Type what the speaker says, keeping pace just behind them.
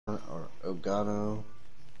Ogano,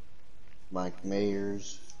 Mike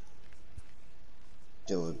Mayers,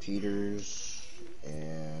 Dylan Peters,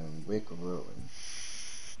 and Wick Rowan.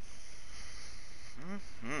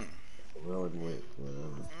 Rowan Wick,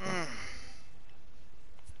 whatever.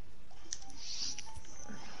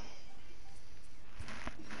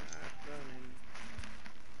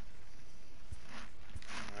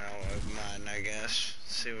 I'll open mine, I guess.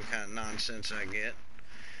 See what kind of nonsense I get.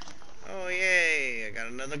 Oh, yay! I got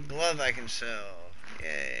another glove I can sell.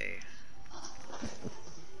 Yay!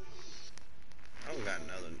 Oh, got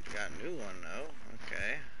a new one though.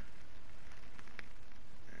 Okay.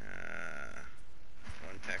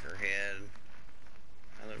 One peckerhead.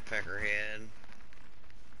 Another peckerhead.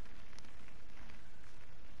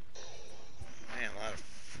 Man, a lot of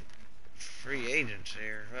free agents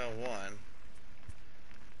here. Well, one.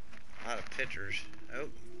 A lot of pitchers. Oh.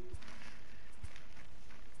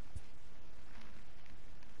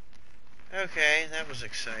 Okay, that was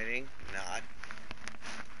exciting. Not.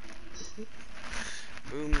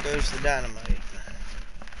 Boom goes the dynamite.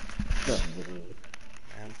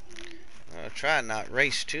 I'll try and not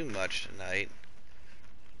race too much tonight.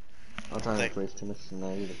 I'll try not to race too much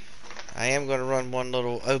tonight either. I am going to run one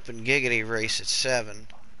little open giggity race at 7.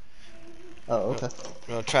 Oh, okay. I'm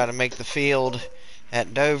going to try to make the field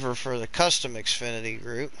at Dover for the custom Xfinity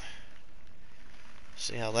group.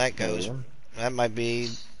 See how that goes. Yeah. That might be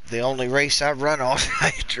the only race I run all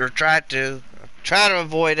night, or try to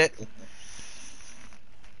avoid it.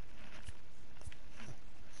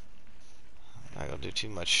 I'm not going to do too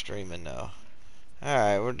much streaming though.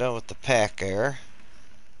 Alright, we're done with the pack there.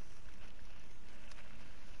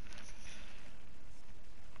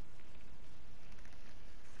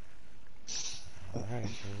 Alright,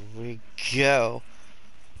 here we go.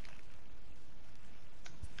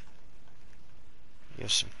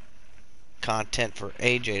 Give some content for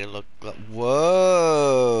AJ to look.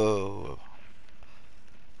 Whoa!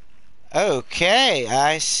 Okay,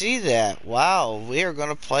 I see that. Wow, we are going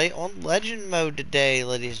to play on Legend mode today,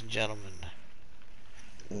 ladies and gentlemen.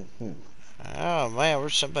 Oh man, we're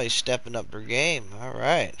somebody stepping up their game.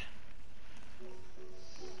 Alright.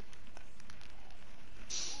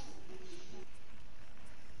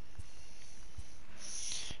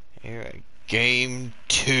 Here, game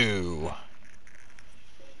 2.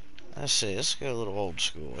 Let's see, let's go a little old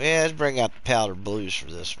school. Yeah, let's bring out the powder blues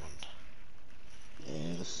for this one.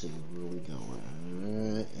 And let's see where we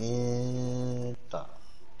going. And top.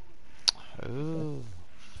 Ooh.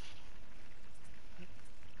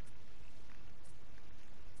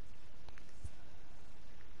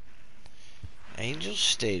 Angel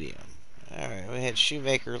Stadium. Alright, we had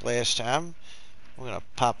Shoemaker last time. We're gonna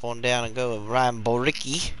pop on down and go with Ryan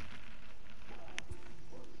Boricki.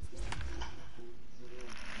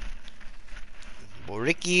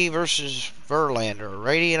 Boricki versus Verlander. A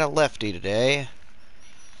righty and a lefty today.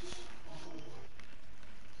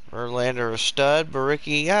 Verlander a stud.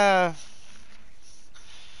 Boricki,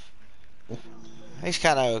 he's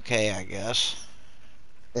kind of okay, I guess.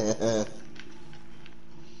 Here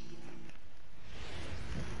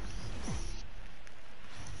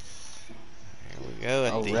we go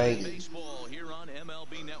at the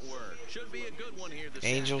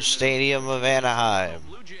Angel Stadium of Anaheim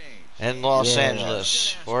in Los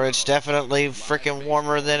Angeles, where it's definitely freaking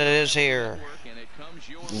warmer than it is here.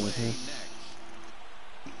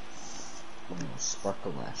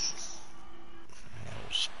 Sparkalicious.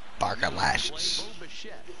 Sparkalicious.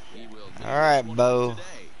 Alright, Bo. What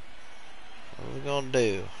are we gonna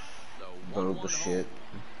do? Bo the shit.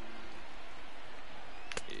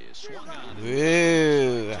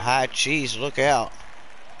 Ooh, high cheese, look out.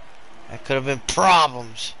 That could have been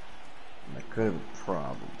problems. That could have been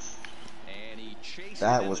problems.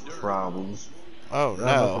 That was problems. Oh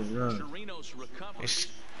no. It's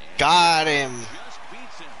got him.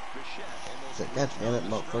 God damn it,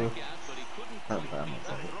 motherfucker.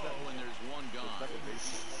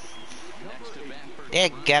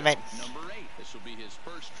 Dadgummit.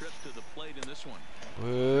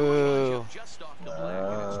 Woo.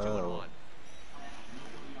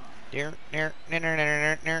 Near.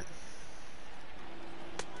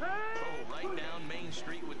 Right down Main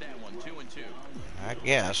Street with that one, 2-2. I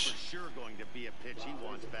guess. Sure going to be a pitch he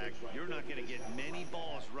wants back. You're not going to get many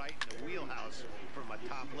balls right in the wheelhouse from a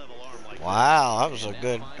top-level arm like wow, that was a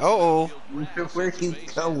good. Oh. Where you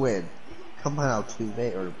going? Come on,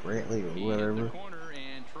 Altuve or Brantley or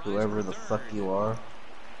whoever the fuck you are.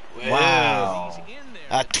 Wow.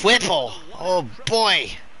 A twipple. Oh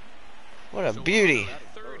boy. What a beauty.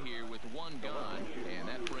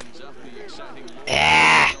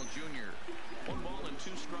 Ah.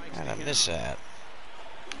 How'd I miss that?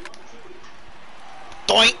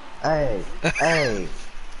 Doink. Hey, hey,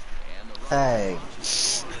 hey.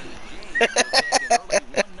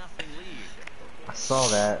 I saw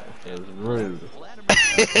that. It was rude.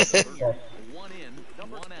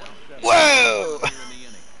 Whoa!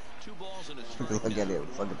 Look at it,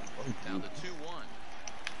 fucking funky.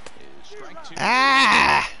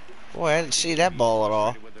 Ah! Boy, I didn't see that ball at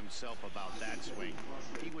all. With himself about that swing.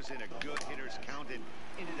 He was in a good hitter's count and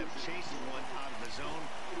ended up chasing one out of the zone.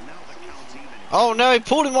 Now the count's even. Oh no, he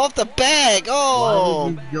pulled him off the bag. Why Oh,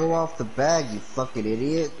 did you go off the bag, you fucking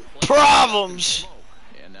idiot? problems.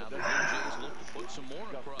 And now the Blue Jays look to put some more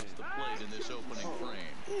across the plate in this opening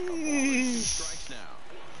frame. 2 strikes now.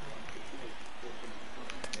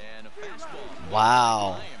 And a fastball.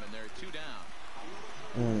 Wow. And they're 2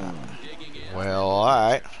 down. Digging in. Well, all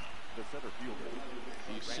right.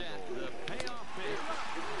 He set the payoff pitch.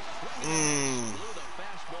 Mm. Blew the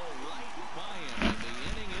fastball right by him. And the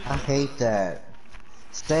inning is I hate that.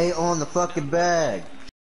 Stay on the fucking bag.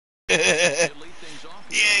 Yeah,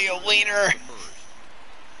 you wiener.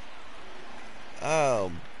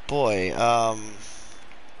 Oh boy.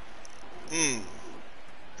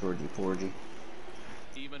 Georgie Porgy.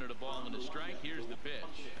 even at a ball and a strike. Here's the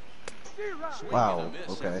pitch. Wow,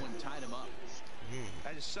 okay.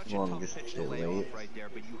 That is such a Well, tough pitch to lay off right there,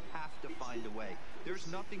 but you have to find a way. There's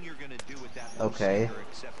nothing you're going to do with that Okay.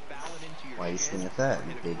 except foul it into your Why you hand swing at that,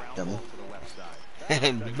 you and big ground dummy? ball to the left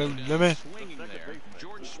side. Swinging there.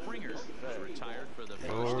 George Springer is retired for the first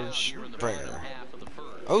George out here in the Springer. bottom half of the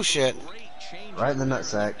first. Oh shit. Great change Right in the there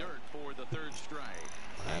nutsack. dirt for the third strike.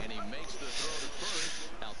 And he makes the throw to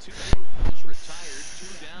first. Altuve is retired,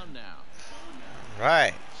 2 down now.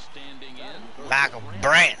 Right. Standing in. Michael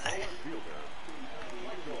Brantley.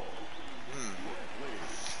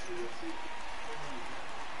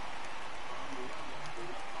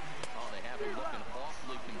 Oh, they have him looking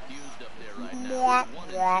awfully confused up there right now. Wah, He's 1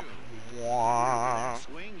 and wah, 2. wah.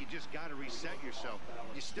 Swing, you just got to reset yourself.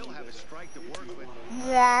 You still have a strike to work with.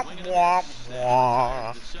 Wah, wah,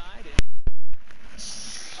 wah.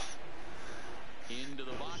 Into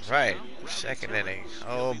the box. Right. Second inning.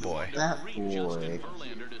 Oh boy. That boy.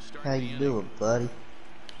 How you doing, buddy?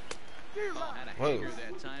 Whoa.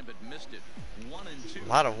 That time, but missed it. 1 and 2. A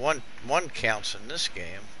lot of one counts in this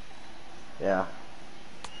game. Yeah.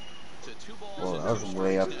 To 2 balls Well, and that was 2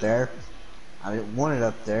 way strikes up now. there. I didn't want it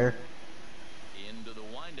up there. Into the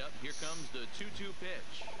windup. Here comes the 2-2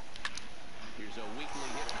 pitch. Here's a weakly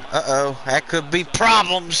hit. Uh-oh. That could be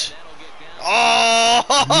problems. You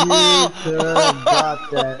Oh! could have got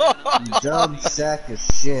that dumb sack of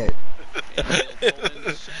shit.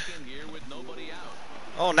 Second here with nobody out.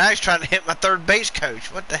 Oh, now he's trying to hit my third base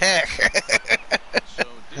coach. What the heck? So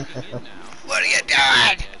digging in now. What are you doing?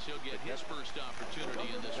 As he'll get his first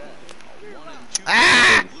opportunity in this one. 1 and 2.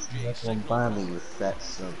 Ah! That's one finally with that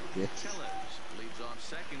son of a bitch. Tellez leads off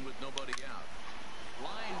second with nobody out.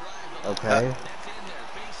 Line drive. Okay. That's in there.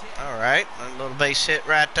 Base hit. All right. A little base hit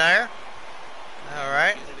right there. All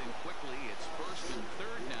right. Get it in quickly. It's first and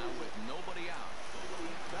third now with nobody out.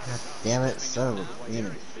 God damn it, son of a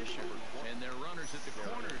penis. Fisher and their runners at the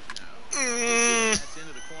corners now. Mm. That's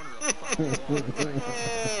into the corner of foul ball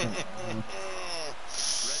right.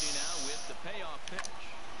 Ready now with the payoff pitch.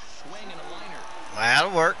 Swing and a liner.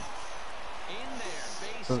 That'll work. In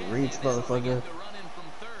there. Base Don't hit, reach, and they'll motherfucker. get the run in from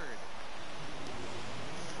third.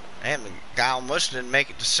 And the guy almost didn't make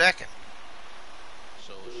it to second.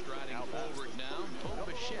 So striding forward now, Bo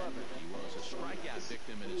Bichette. He was a strikeout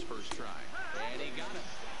victim in his first try. And he got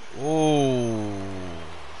it. Ooh.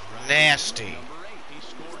 Nasty. Number 8. He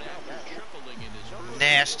scored after tripling in his first.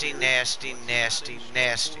 Nasty, nasty, nasty,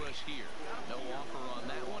 nasty. For us here. No offer on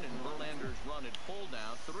that one, and Verlander's run at full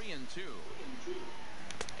now, 3 and 2.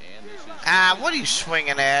 And this is Ah, what are you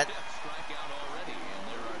swinging at? fifth strikeout already, and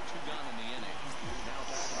there are 2 gone in the inning.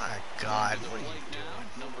 My God, To the what are you plate doing?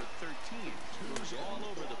 now, number 13. 2's all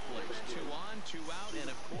over the place. 2 on, 2 out, and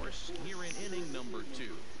of course, here in inning number 2.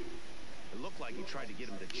 It looked like he tried to get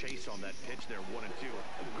him to chase on that pitch there, 1 and 2.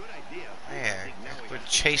 A good idea. I Yeah, think now he quit has-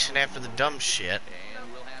 chasing after the dumb shit.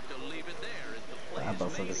 And we'll have to leave it there as the play Ah, is made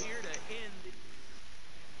motherfuckers. here to end.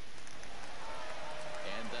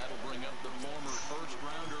 And that'll bring up the former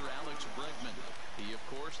first-rounder Alex Bregman. He, of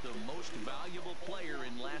course, the most valuable player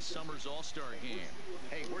in last summer's All-Star game.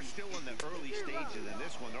 Hey, we're still in the early stages in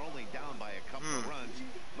this one. They're only down by a couple of runs,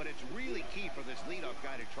 but it's really key for this leadoff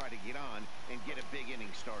guy to try to get on and get a big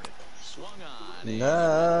inning started. Swung on. and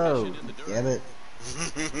No. in the dirt. Damn it.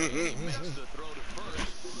 He makes the throw to first.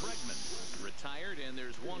 Bregman retired, and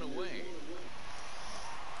there's 1 away.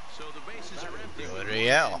 So the bases are empty. Good with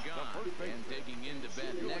Riel. one gone. And digging into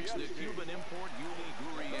bat next, the Cuban import Yuli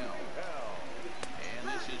Gurriel. And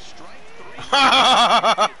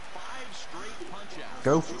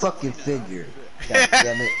Go fucking figure. God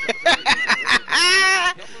damn it.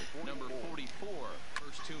 Number 44.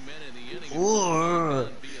 First 2 men in the inning. Or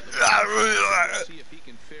See if he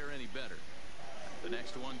can fare any better. The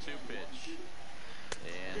next 1-2 pitch.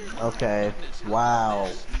 And okay. Wow.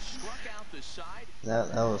 he struck out the side.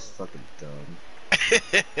 That was fucking dumb.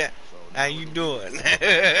 How you doing?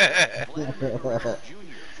 As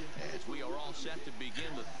we are all set to begin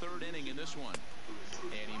the third inning in this one.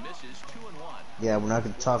 And he misses 2-1. Yeah, we're not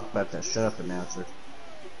gonna talk about that. Shut up, announcer.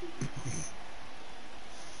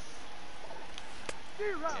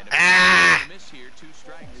 Ah! Miss here, 2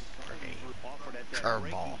 strikes. Offered at that Curveball.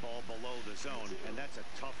 breaking ball below the zone, and that's a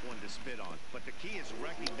tough one to spit on. But the key is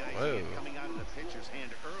recognizing it coming out of the pitcher's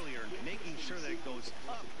hand earlier and making sure that it goes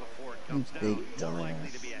up before it comes You down. big More likely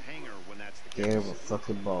dumbass. to be a hanger when that's the case. Give a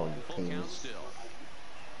fucking ball, you Full count penis. still.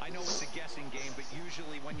 I know it's a guessing game, but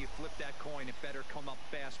usually when you flip that coin, it better come up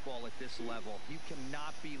fastball at this level. You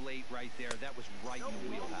cannot be late right there. That was right in the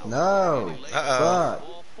wheelhouse. No. Fuck.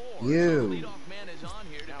 Ball 4. You. Leadoff man is on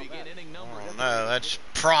here to begin inning number Oh no, that's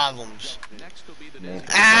problems. Next will be the Man.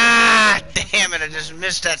 Ah, damn it, I just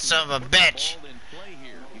missed that son of a bitch. ball in play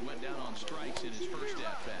here. He went down on strikes in his first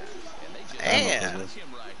at bat. And they just Damn. miss him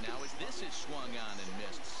right now as this is swung on and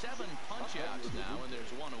missed. 7 punch outs now, and there's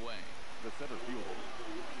 1 away. The center fielder.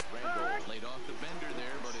 Laid off the bender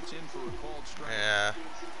there, but it's in for a called strike. Yeah.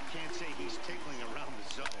 Can't say he's tickling around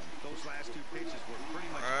the zone. Those last 2 pitches were pretty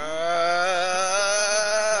much.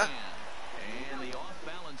 And the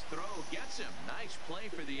off-balance throw gets him. Nice play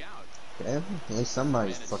for the out. Okay, at least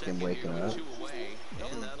somebody's And at fucking second waking here up. with 2 away,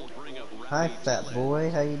 and that'll bring up Hi, Rowdy fat Tillett.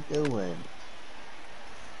 boy. How you doing?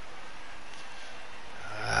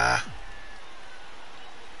 Ah.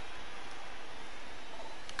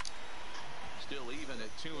 Still even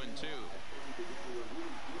at 2-2.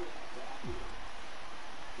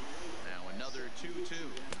 Now another 2-2.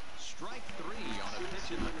 Strike 3 on a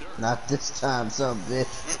pitch in the dirt. Not this time, some bitch.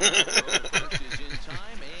 Throw pitch is in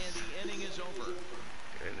time, and the inning is over.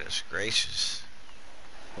 Goodness gracious.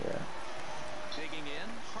 Yeah. Digging in,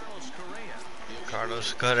 Carlos Correa. He'll get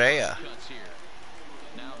Carlos Correa. cuts here.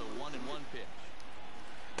 Now the 1-1 pitch.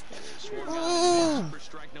 Swung Oh. on for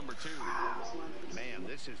strike number 2. Man,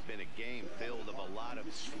 this has been a game filled of a lot of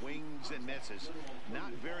swings and misses.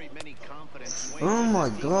 Not very many confident swings. Oh my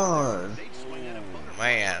god. They swing at a buck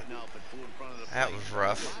Man, now, but flew in front of the that plate. was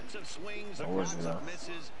rough. Lots of swings, That was lots rough. of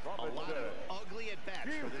misses, a lot of ugly at bats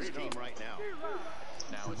for this team right now.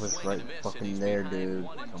 Now It it's was swing right and a miss, and fucking he's there, behind dude.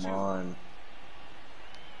 1-2. Come on.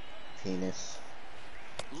 Penis.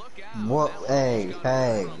 Look out. What? That one Hey, just got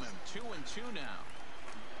hey. away from him. 2-2 now.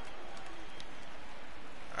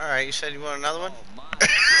 Alright, you said you want another one? Oh my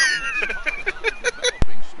goodness. Talk about a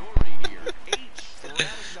developing story here. 8 sporadic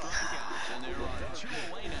strikeouts, and they're on 2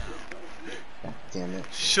 away now. God damn it.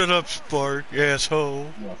 Shut up, Spark, asshole.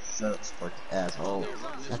 Yeah, shut up, spark asshole. They'll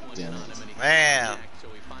run this God one damn in on it. him, and he Man. comes back, so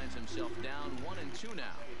he finds himself down 1-2 now.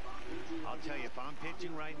 I'll tell you, if I'm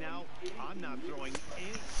pitching right now, I'm not throwing any.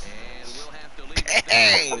 And we'll have to leave it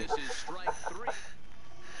Hey. there. This is strike 3.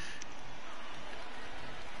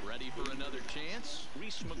 Ready for another chance?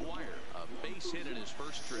 Reese McGuire, a base hit in his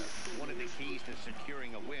first trip. One of the keys to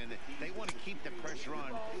securing a win, they want to keep the pressure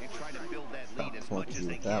on and try to build that lead as much as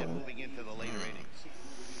they can moving into the later innings.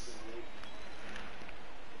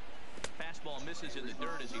 Fastball misses in the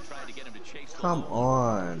dirt as he tried to get him to chase the Come ball.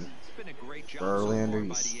 on. It's been a great job Verlander, so far you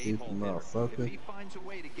by the stupid eight-hole hitter. motherfucker. If he finds a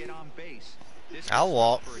way to get on base, this I'll is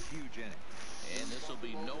walk. for a huge inning. And this will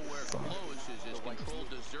be nowhere close as his control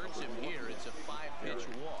deserts him here. It's a 5-pitch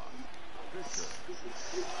walk.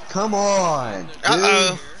 Come on, dude.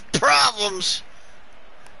 Uh-oh. Problems.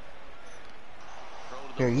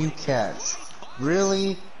 Here, you catch.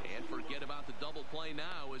 Really? And forget about the double play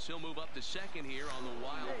now as he'll move up to second here on the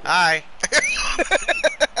wild. Hi.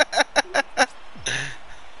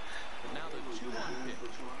 Now the 2-1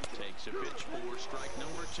 pitch. Takes a pitch for strike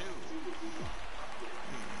number 2.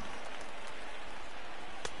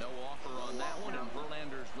 No offer on that one, and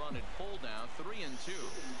Verlander's run at full now, 3-2.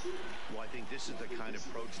 Well, I think this is the kind of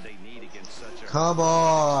approach they need against such a... Come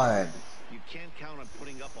on. You can't count on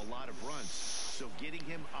putting up a lot of runs, so getting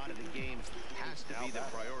him out of the game has to be the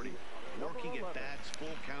priority. Working at bats,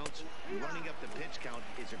 full counts, running up the pitch count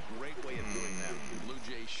is a great way of doing that. Blue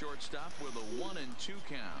Jays shortstop with a 1-2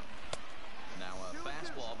 count. Now a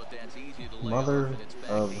fastball, but that's easy to lay Mother off, and it's back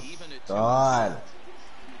of to even at 2-2. God.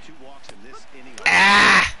 2 walks in this inning.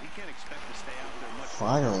 Ah! He can't expect to stay out there much.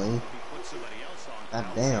 Finally. If he puts somebody else on, God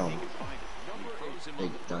I'll damn. see if he can find it. He throws him Big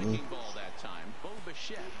on the dummy. breaking ball that time. Bo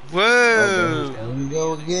Bichette. Whoa. Here we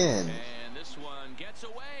go again. And this one gets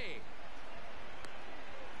away.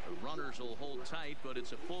 The runners will hold tight, but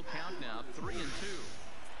it's a full count now, 3-2.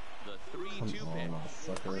 The 3-2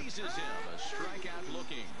 pitch freezes him. A strikeout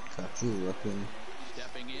looking. Got you looking.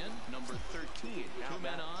 Stepping in, number 13. 2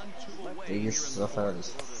 men on, 2 away. Dig your stuff out of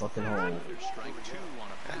this fucking hole. Strike 2 on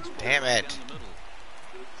a fastball. Damn it. Down the middle.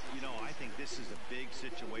 You know, I think this is a big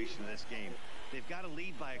situation in this game. They've got to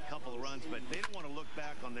lead by a couple of runs, but they don't want to look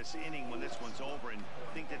back on this inning when this one's over and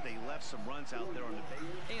think that they left some runs out there on the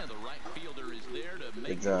base. And the right fielder is there to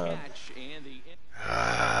make the catch. And the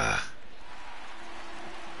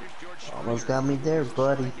Almost got me there,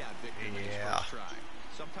 buddy. Yeah.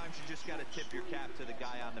 Sometimes you just got to tip your cap to the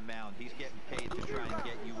guy on the mound. He's getting paid to try and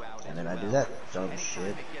get you out. And then I do that dumb Anytime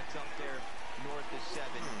shit. it gets up there north of 7,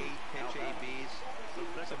 8 pitch ABs,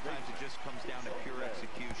 sometimes it just comes down to pure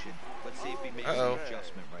execution. Let's see if he makes an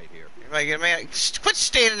adjustment right here. Everybody get a man. Quit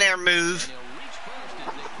standing there, move. they'll reach first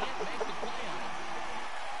as they can't make the play on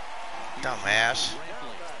him. Dumbass.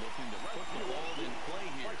 Looking to put the ball in play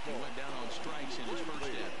here. He went down on strikes in his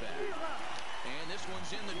first at-bat. And this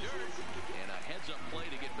one's in the dirt. And a heads-up play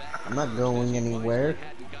to get back. I'm not going anywhere.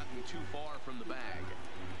 Hadn't gotten too far from the bag.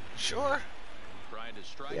 Sure. Trying to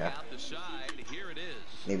strike out the side. Here it is.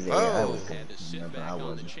 Maybe they I was Had to sit but back I on the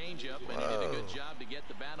wasn't. changeup, and he did a good job to get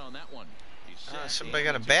the bat on that one. Somebody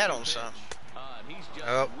got a bat on something. And he's just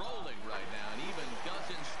Oh. rolling right now, and even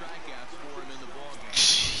dozen strikeouts for him in the ballgame.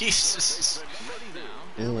 Jesus.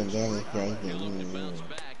 Doing anything. He'll look to bounce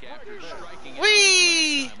back after striking out.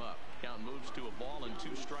 Whee! Time up. Count moves to a ball and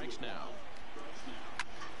 2 strikes now.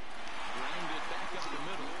 Grounded back up the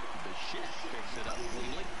middle. The shift picks it up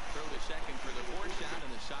cleanly. Throw to second for the 4th shot,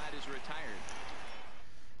 and the side is retired.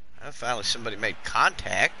 Finally, somebody made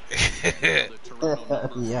contact. Yeah, it's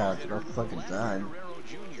about fucking time. Guerrero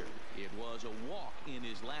Jr. It was a walk in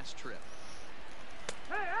his last trip.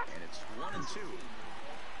 And it's 1-2.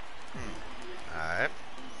 Alright.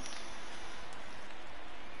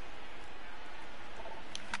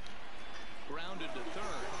 Grounded to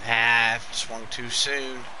third. Swung too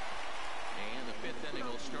soon. And the 5th inning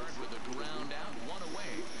will start with a ground out, 1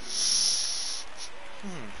 away.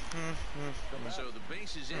 So the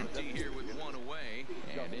base is empty here with 1 away.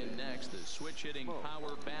 And in next, the switch hitting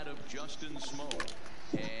power bat of Justin Smoke.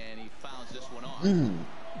 And he fouls this one off. 2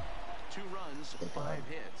 runs, 5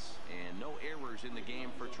 hits, and no errors in the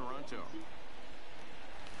game for Toronto.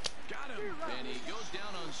 Got him. And he goes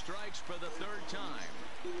down on strikes for the 3rd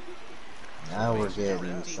time. Now we're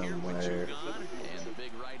getting somewhere. And the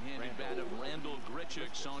big right-handed bat of Randall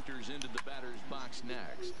Grichuk saunters into the batter's box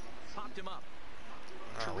next. Popped him up.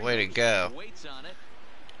 Oh, way to go. Waits on it.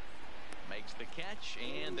 Makes the catch,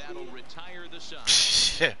 and that'll retire the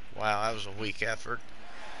side. Wow, that was a weak effort.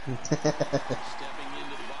 Stepping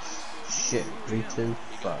into the box. Shit, 3-2,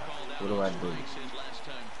 fuck. What do I do? His last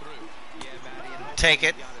time through. Take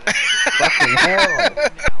it. Fucking hell!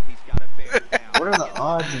 Now he's got a fair down. What are the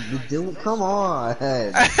odds of you doing? Come on! It was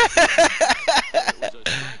a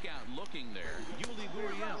strikeout looking there. Yuli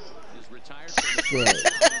Gurriel is retired for the Shit.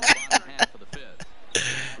 bottom half of the 5th.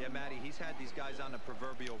 Yeah, Matty, he's had these guys on the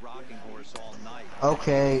proverbial rocking horse all night.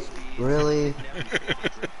 Okay, really?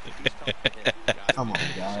 Come on,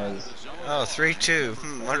 guys. Oh,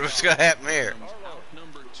 3-2. Wonder what's going to happen here. Out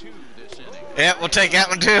number 2 this inning. Yeah, we'll take that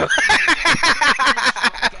one too.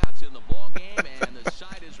 Strikeouts in the ball game, and the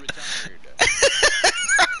side is retired.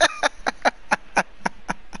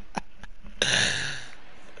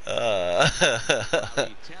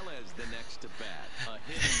 Tellez the next to bat. A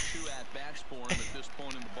hit and 2 at-bats for him at this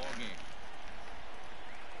point in the ball game.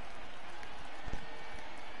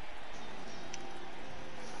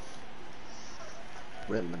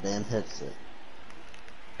 Rip my damn headset.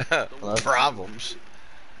 Problems.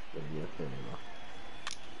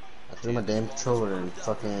 I threw my damn controller and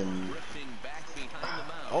fucking. Drifting back behind the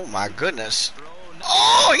mound. Oh my goodness. Throw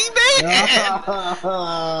Oh, he made it!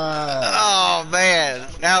 Oh man.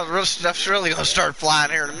 Now the real stuff's really going to start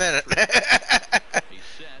flying here in a minute. He's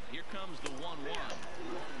set. Here comes the 1-1. A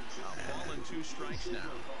ball and 2 strikes now.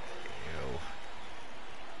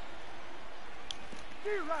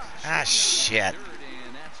 Ah, shit. Third,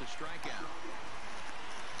 and that's a strikeout.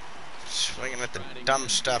 Swinging at the dumb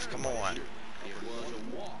stuff. Come on. It was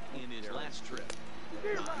a walk in his last trip.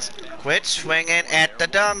 Quit swinging at the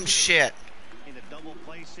dumb shit. In a double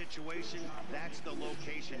play situation, that's the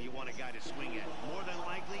location you want a guy to swing at. More than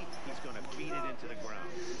likely, he's going to feed it into the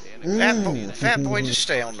ground. Fat boy, just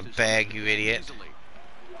stay on the bag, you idiot.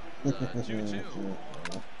 2-2.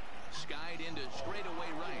 Skied into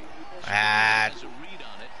straightaway right. Ah, Has a read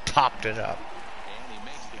on it, popped it up. and he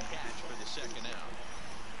makes the catch for the 2nd out.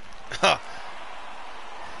 Huh.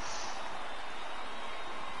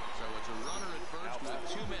 So it's a runner at first with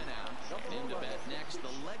 2 men And in to bat next, the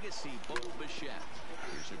legacy Bo Bichette.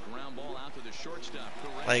 Here's a ground ball out to the shortstop.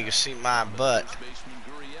 Legacy my butt. Baseman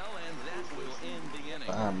Gurriel, and that will end the inning.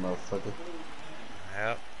 Fine, motherfucker.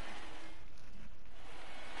 Yep.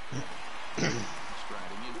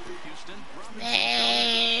 Striding in for Houston.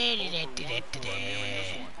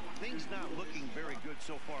 Things not looking very good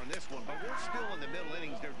so far in this one, but we're still in the middle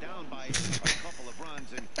innings. They're down by a couple of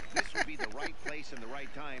runs, and this would be the right place and the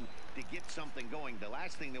right time to get something going. The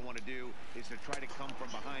last thing they want to do is to try to come from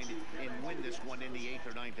behind and win this one in the 8th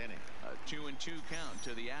or 9th inning. A 2-2 count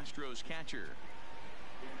to the Astros catcher.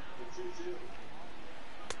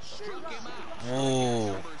 Struck him out.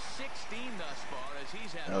 Oh. Number 16 thus far as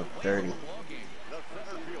he's had Oh, a whale dirty. of a ball game.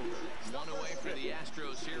 One away for the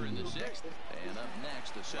Astros here in the 6th. And up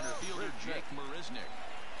next, the center fielder, Jake Marisnick.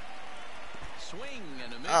 Swing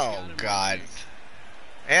and a miss. Oh, God.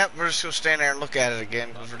 Yep, we're just going to stand there and look at it again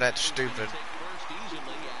because we're that stupid.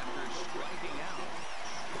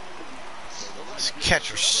 This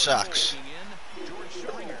catcher sucks.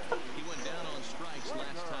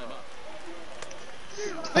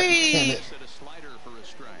 Whee!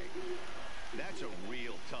 That's a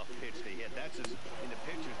real tough pitch to hit. That's in the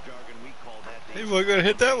pitcher's jargon, we call that. He wasn't going to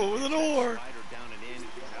hit that one with an oar. Down and in.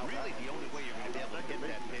 Really, the only way you're going to be able to hit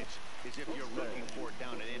that pitch is if you're looking for it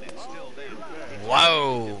down and in, and still then.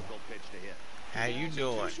 Whoa. Difficult pitch to hit. How you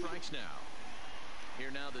doing? Strikes now.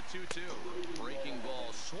 Here now the 2-2. Breaking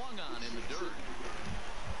ball swung on in the dirt.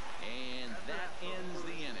 And that ends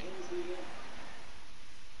the inning.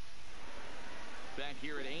 Back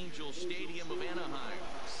here at Angel Stadium of Anaheim.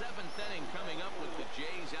 7th inning coming up with the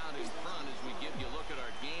Jays out in front as we give you a look at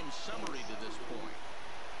our game summary to this point.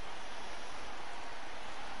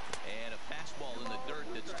 And a fastball in the dirt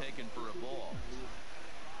that's taken for a ball.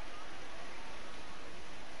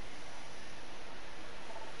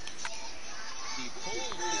 He pulls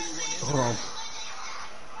this one in. Hold on.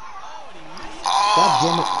 God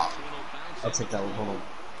damn it. I'll take that one. Hold on.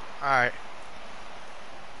 Alright.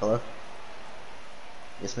 Hello?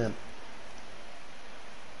 Yes, ma'am.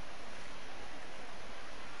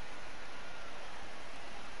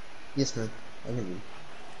 Yes, ma'am.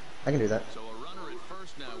 I can do that. So a runner at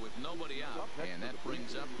first now with nobody out, and that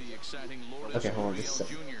brings up the exciting Lourdes Okay, hold on just a Gurriel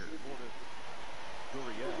second. Jr.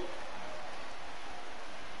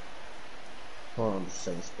 Hold on just a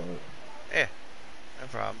second, spot. Yeah, no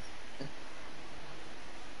problem.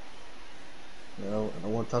 No, I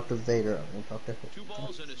don't want to talk to Vader. I want to talk to him. 2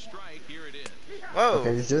 balls and a strike. Here it is. Whoa.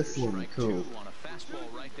 Okay, just do it for me. Strike Cool. 2 on a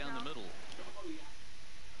fastball right down the middle.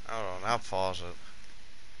 Hold on, I'll pause it.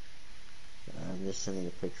 I'm just sending a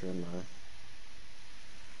picture of my.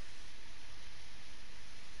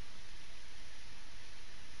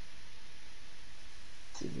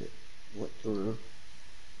 See if it went through.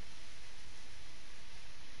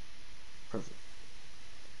 Perfect.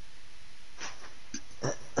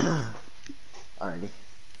 Alrighty.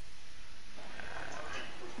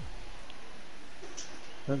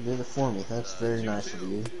 That did it for me. That's very nice of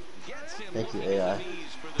you. Gets him Thank you, looking at AI. the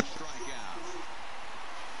knees for the strikeout.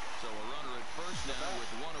 So a runner at first now with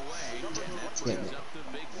 1 away, and that brings up the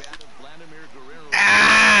big bat of Vladimir Guerrero.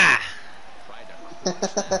 Ah! Tried to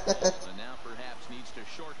crush that ball, and now perhaps needs to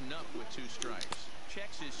shorten up with 2 strikes.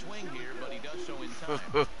 Checks his swing here, but he does so in time.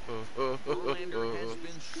 Verlander has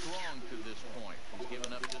been strong to this point. He's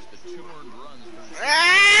given up just the 2 earned runs for the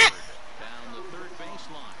down the third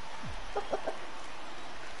baseline.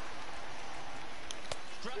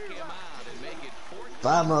 Struck him out and make it 14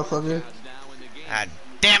 Bye, motherfucker. now in the game. Ah,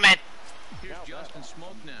 damn it! Here's Justin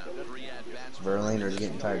Smoke now. 3 at-bats. Verlander's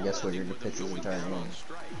getting tired. Guess what? You're gonna pitch his entire game.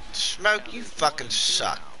 Smoke, you fucking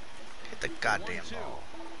suck. Hit the goddamn ball.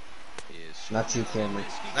 Not you, Cameron.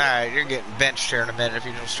 Alright, you're getting benched here in a minute if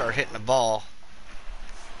you don't start hitting the ball.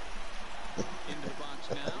 Into the box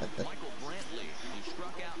now, Michael Brantley, who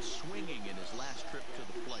struck out swinging in his last trip to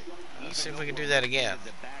the plate. Let's see if we can do that again.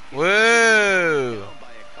 Whoa!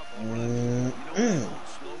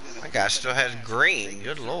 That guy still has green.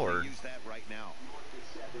 Good lord.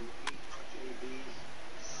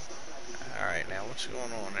 Alright, now what's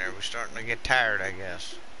going on there? We're starting to get tired, I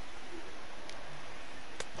guess.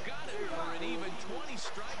 Got it for an even 20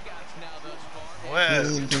 strikeouts now thus far. Whoa,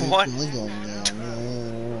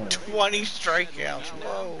 20 strikeouts.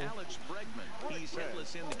 Whoa. Alex Bregman, he's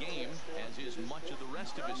hitless in the game, as is much of the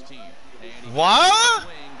rest of his team. And he What?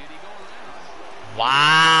 swing, did he go around?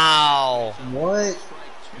 Wow. What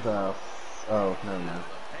the? Oh, never mind.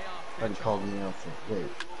 I already called me out for. Wait.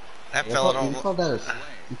 That You fella call don't. you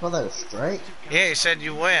call that a strike? Yeah, he said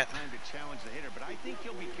you went. Time to challenge the hitter, but I think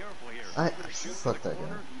you'll be careful here. Fuck that guy.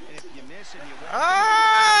 And if you miss and you walk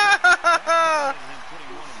Ah! and him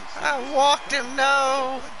putting one in the I walked him,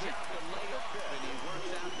 no.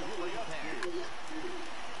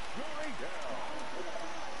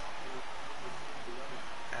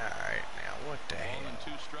 Alright, now what the hell?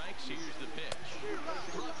 2 strikes, here's the pitch.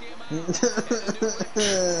 Struck him out. And a new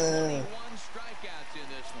record. 21 strikeouts in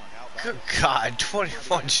this one. Good God,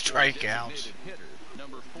 21 strikeouts.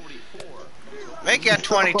 Make that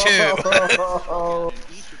 22.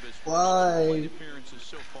 Why?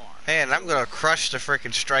 Man, I'm gonna crush the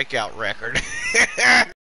freaking strikeout record.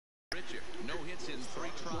 No hits in 3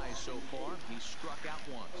 tries so far. He struck out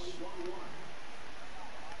once.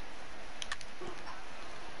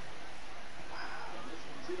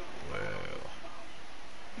 Whoa.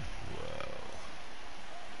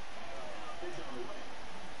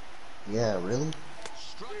 Yeah, really?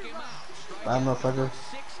 Struck him out. Bye, motherfucker.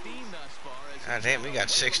 16 thus far. God damn, we got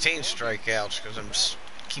 16 strikeouts because I'm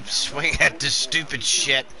keep swinging at this stupid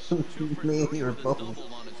shit. Me and you were both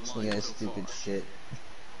swinging at stupid shit.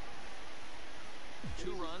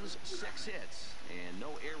 2 runs, 6 hits, and no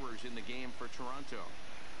errors in the game for Toronto.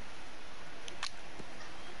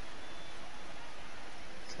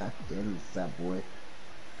 God damn you, fat boy.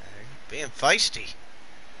 Being feisty.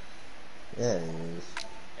 Yeah, it is.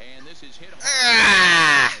 And this is hit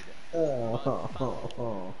Ah!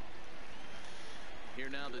 Oh. Here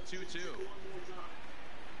now the 2-2.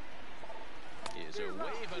 Is a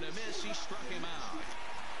wave and a miss. He struck him out.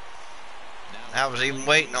 I was even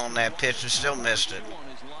waiting on that pitch and still missed it.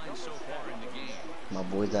 My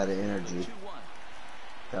boy's out of energy.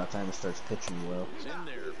 About time he starts pitching well. He's in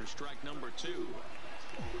there for strike number 2.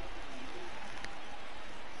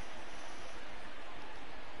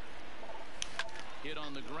 Hit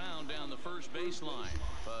on the ground down the first baseline,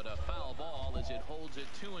 but a foul ball as it holds it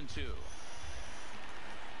 2-2.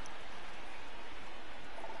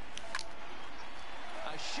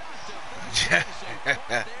 A shot to first base and caught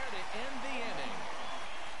there to end the inning.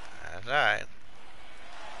 That's alright.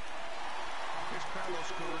 Here's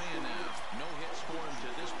Carlos Correa now. No hits for him to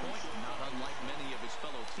this point, not unlike many of his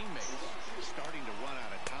fellow teammates. Starting to run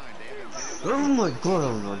out of time. They haven't been able Oh my god,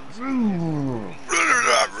 I'm like,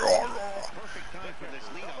 perfect time for this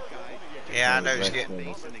leadoff guy. Yeah, I know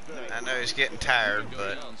he's getting tired,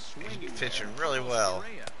 but he's pitching really well.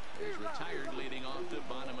 Correa is retired leading off the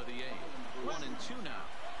bottom of the 8th. 1-2 now.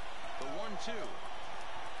 The 1-2.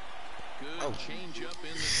 Good change up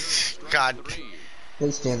in the dirt. God. Strike 3.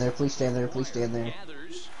 please stand there, please stand there, please stand there.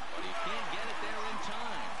 Gathers, but he can't get it there in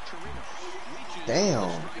time. Chirinos reaches Damn.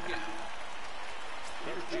 for the strikeout.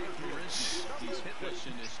 Here's Jake Marisnick. He's hitless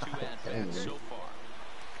in his 2 at-bats so far.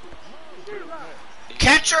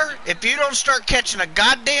 Catcher, if you don't start catching a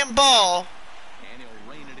goddamn ball. And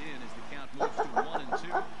he'll rein it in as the count moves to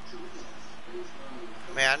 1-2.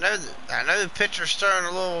 Man, I know the pitcher's throwing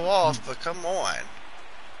a little off, but come on.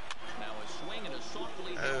 Now a swing and a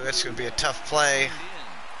softly Oh, that's gonna be a tough play. and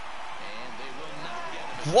they will not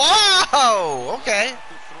get it. Whoa! Okay.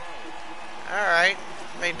 Alright.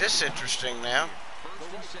 Made this interesting now.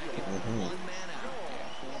 First and second, 1 man out.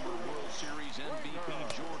 And former World Series MVP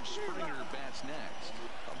George Springer bats next.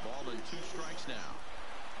 A ball and 2 strikes now.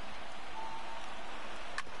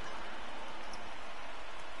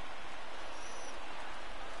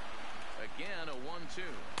 Again, a 1-2.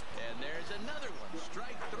 And there's another one.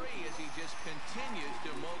 Strike 3 as he just continues to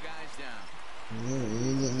mow guys down. Now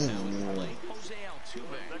at the plate, Jose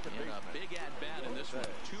Altuve in a big at-bat in this one.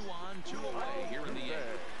 2 on, 2 away here in the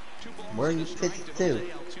 8th. 2 balls Where are and you a strike pitching to to? Jose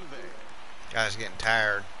Altuve. Guy's getting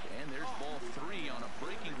tired. And there's ball 3 on a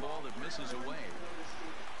breaking ball that misses away.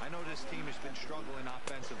 I know this team has been struggling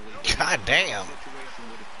offensively. God damn. Situation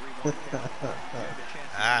with a 3-1 count. They have a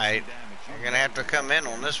chance to do Alright. some damage. You're gonna have to come in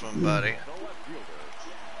on this one, buddy.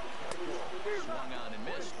 Swung on and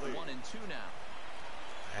missed. 1-2 now.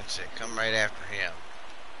 That's it. Come right after him.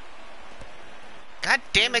 God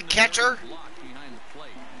damn it, catcher! Blocked behind the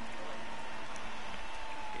plate.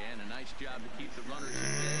 And a nice job to keep the runners in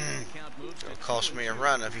bed. The count moves to It'll cost me a 2-2.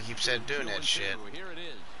 run if he keeps doing that shit. Here it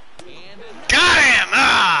is. And another Got him!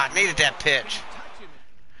 Ah! Needed that pitch. touch him.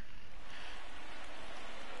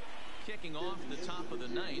 Kicking off the top of the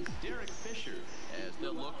 9th, Derek Fisher, as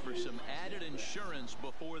they'll look for some added insurance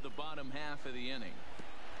before the bottom half of the inning.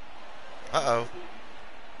 Uh-oh.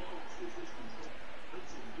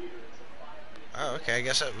 Oh, okay. I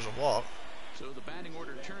guess that was a walk. So the batting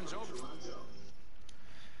order turns over.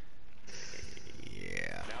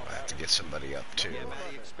 Yeah. I'll have to get somebody up, too. Yeah, Matt,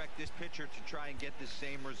 you expect this pitcher to try and get the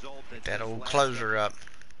same result as That his old last closer up.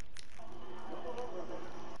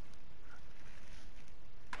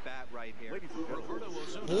 bat right here. Roberto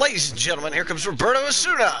Osuna Ladies and gentlemen, here comes Roberto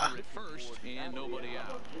Osuna. at first and nobody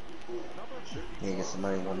out. Yeah, get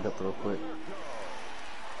somebody warmed up real quick.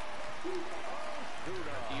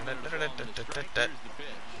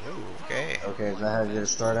 Ooh, okay. Okay, is that how you're gonna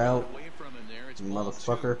start out?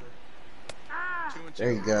 Motherfucker.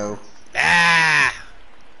 There you go. Ah!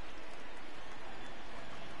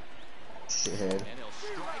 Shithead.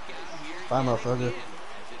 Bye, motherfucker.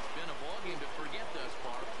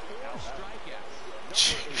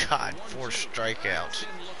 God, 4 strikeouts.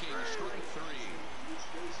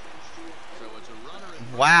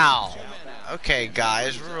 Wow. Okay,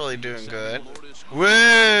 guys, we're really doing good.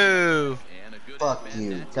 Woo! Fuck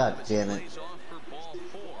you. God damn it.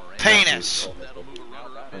 Penis!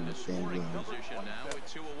 Understand game.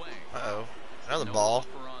 Uh-oh. Another ball.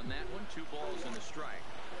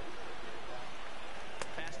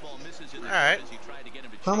 Alright.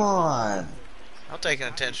 Come on. I'll take an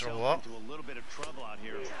intentional walk. Into a little bit of trouble out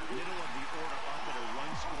here. Middle of the order up at a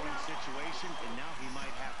run-scoring situation, and now he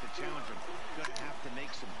might have to challenge him. Gonna have to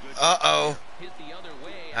make some good. Uh-oh.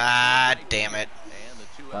 Ah, damn it.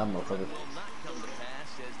 Bye, motherfucker.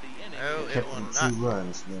 Oh, it Kept will them not. 2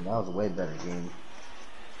 runs, man. That was a way better game.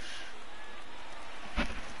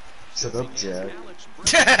 Shut up, Jack.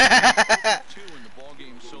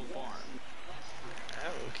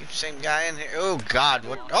 Oh, keep the same guy in here. Oh God,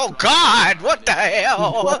 what? Oh God, what the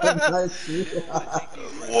hell?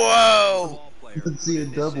 Whoa! Let's see a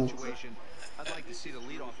double. I'd like to see the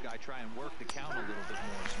leadoff guy try and work the count a little bit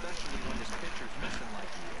more, especially when this pitcher's missing like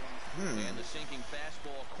he is. And the sinking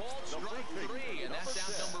fastball called strike 3, and that's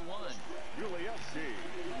out number 1.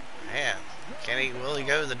 Man, will he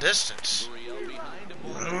go the distance?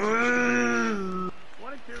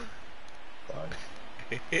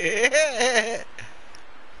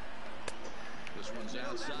 This one's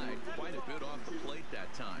outside, quite a bit off the plate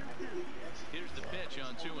that time. Here's the pitch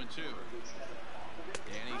on 2-2.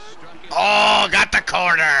 And he struck it. Oh, got the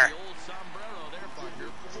corner.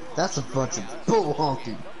 That's a bunch of bull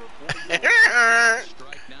honky.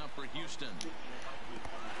 Strike now for Houston.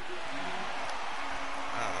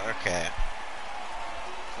 Oh, okay.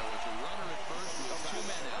 So it's a runner at first with 2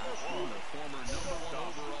 men out. The former #1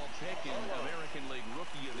 overall pick in American League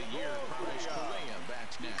Rookie of the Year, Carlos Correa,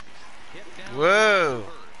 bats next. Hit down. Whoa.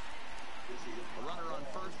 A runner on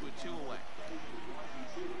first with 2 away.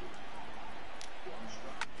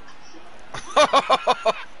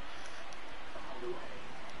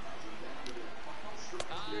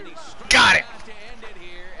 Got it.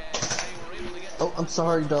 Oh, I'm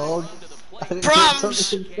sorry, dog. I didn't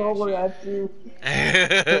Problems. get controller at you.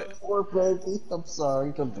 Poor baby. I'm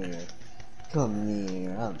sorry. Come here. Come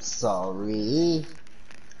here. I'm sorry.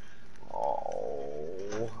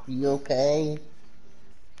 Oh, you okay?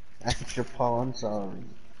 I hit your paw. I'm sorry.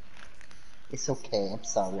 It's okay. I'm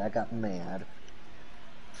sorry. I got mad.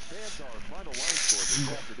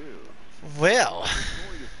 Well,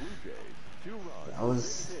 That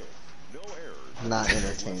was not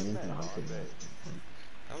entertaining. No, I'm kidding.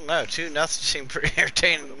 I don't know. 2-0 seemed pretty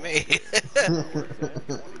entertaining to me.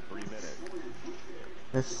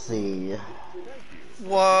 Let's see.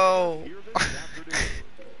 Whoa.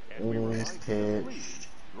 Innings pitched.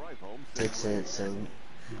 6 hits, 7.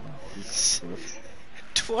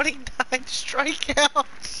 29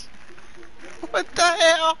 strikeouts. What the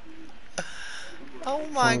hell? Oh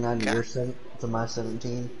my 29 to God. your to my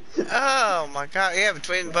 17. Oh my God. Yeah,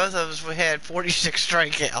 between both of us, we had 46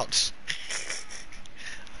 strikeouts.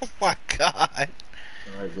 Oh my God.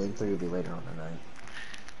 Alright, game 3 will be later on tonight.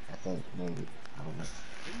 I think, maybe. I don't know.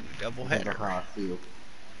 Double Depends on header. how I feel.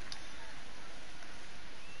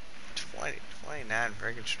 29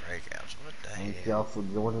 freaking strikeouts. What the Thank hell? y'all for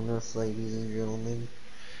joining us, ladies and gentlemen.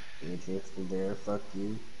 If you're still there, fuck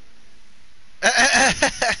you.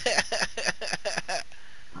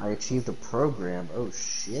 I achieved a program. Oh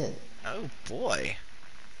shit. Oh boy.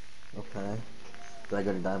 Okay. Do I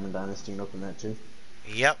go to Diamond Dynasty and open that too?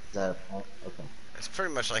 Yep. Is that a pack? Okay. It's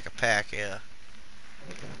pretty much like a pack, yeah.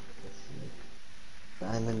 Okay. Let's see.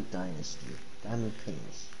 Diamond Dynasty. Diamond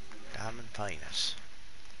Penis. Diamond penis.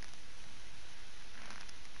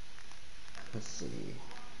 Let's see.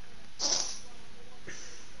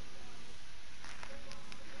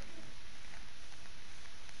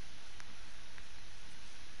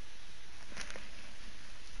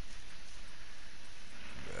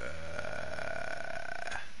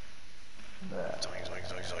 Zoing, zoing,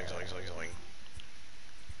 zoing, zoing, zoing, zoing, zoing.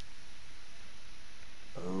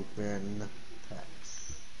 Open text.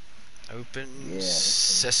 Open Yeah.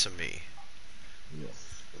 sesame. Yes.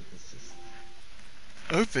 This is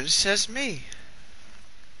Open sesame.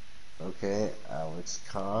 okay. Alex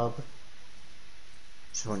Cobb.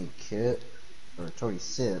 Tony Kit. Or Tony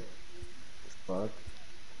Sip. Fuck.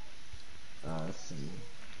 Let's see.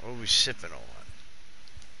 What are we sipping on?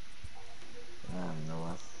 I don't know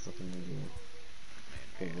what fucking idea.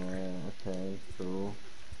 Okay, cool.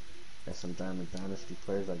 Got some Diamond Dynasty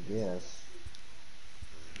players, I guess.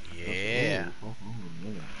 Yeah. Oh,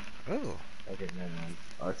 man. Ooh. Okay, never mind.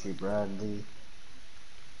 Archie Bradley.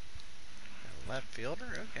 Left fielder,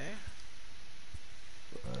 okay.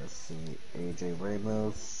 Let's see. AJ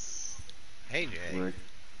Ramos. Hey, Jay. Rick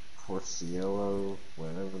Porciello.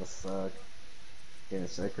 Whatever the fuck.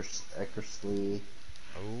 Dennis Eckersley.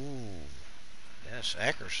 Ooh. Dennis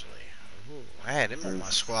Eckersley. Ooh. I had him on my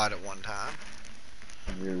squad at one time.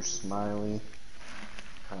 Drew Smiley.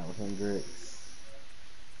 Kyle Hendricks.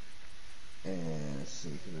 And let's see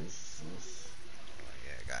who's this. Oh,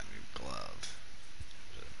 yeah, I got a new glove.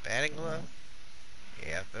 Was it a batting glove?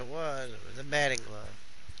 Yep, it was. It was a batting glove.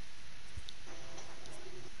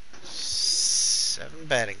 7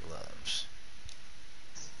 batting gloves.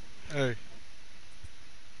 Hey.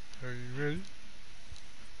 Are you ready?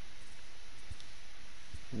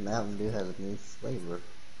 Mountain Dew has a new flavor.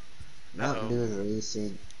 Mountain Dew is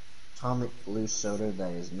releasing atomic blue soda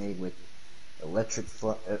that is made with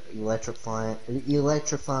electrifying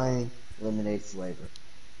lemonade flavor.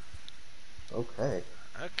 Okay.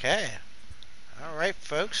 Okay. Alright,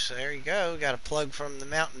 folks. There you go. Got a plug from the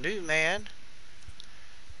Mountain Dew man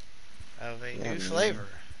of a new flavor.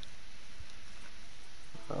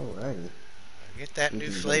 Alrighty. Get that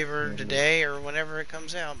new flavor today or whenever it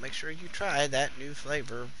comes out. Make sure you try that new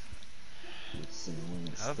flavor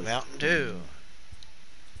of Mountain Dew.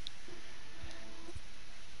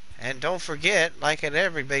 And don't forget, like at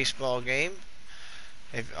every baseball game,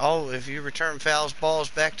 if you return fouls balls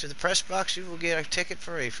back to the press box, you will get a ticket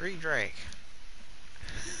for a free drink.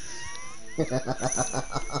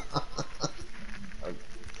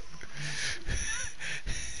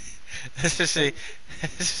 This is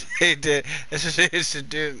to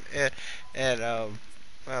do, and I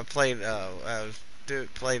played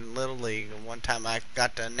played Little League, and one time I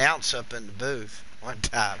got to announce up in the booth one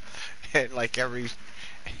time, and like every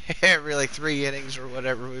like 3 innings or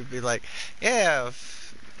whatever, we'd be like, yeah,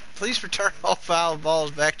 please return all foul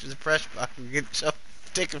balls back to the press box and get yourself a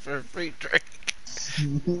ticket for a free drink.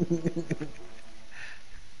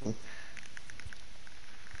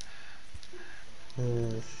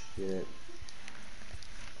 Oh shit.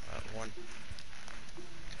 One.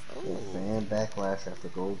 Yeah, fan backlash after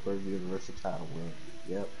Goldberg University title win.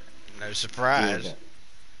 Yep. No surprise.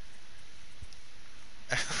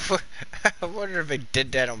 I wonder if they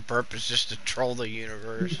did that on purpose just to troll the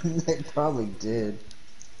universe. They probably did.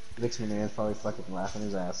 Vince McMahon's probably fucking laughing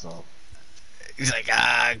his ass off. He's like,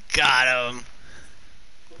 ah, got him.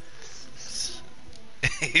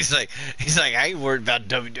 He's like, I ain't worried about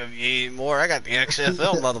WWE anymore. I got the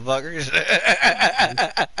XFL, motherfuckers.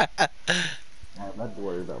 I'm not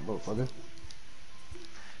worried about motherfucker.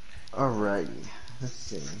 Alrighty, let's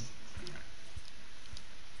see.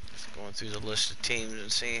 Just going through the list of teams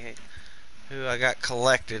and seeing who I got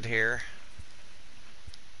collected here.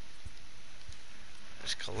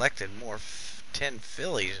 Just collected more 10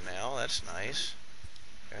 Phillies now. That's nice.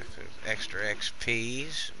 Got extra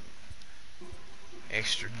XPs,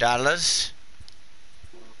 extra dollars.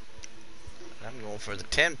 I'm going for the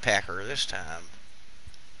 10-packer this time.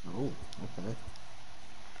 Oh, okay.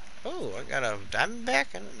 Oh, I got a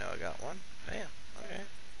Diamondback? I didn't know I got one. Damn, okay.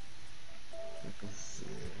 Let's see.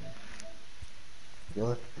 You'll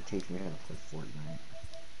have to teach me how to play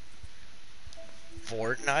Fortnite.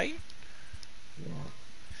 Fortnite? Yeah.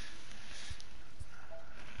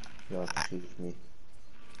 You'll have to teach me.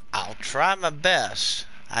 I'll try my best.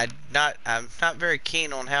 I'm not very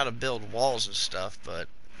keen on how to build walls and stuff, but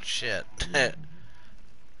shit.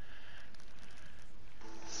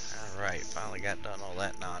 Alright, finally got done all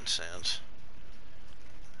that nonsense.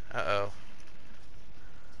 Uh-oh.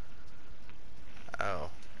 Oh.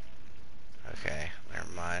 Okay,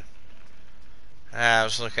 never mind. I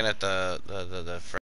was looking at the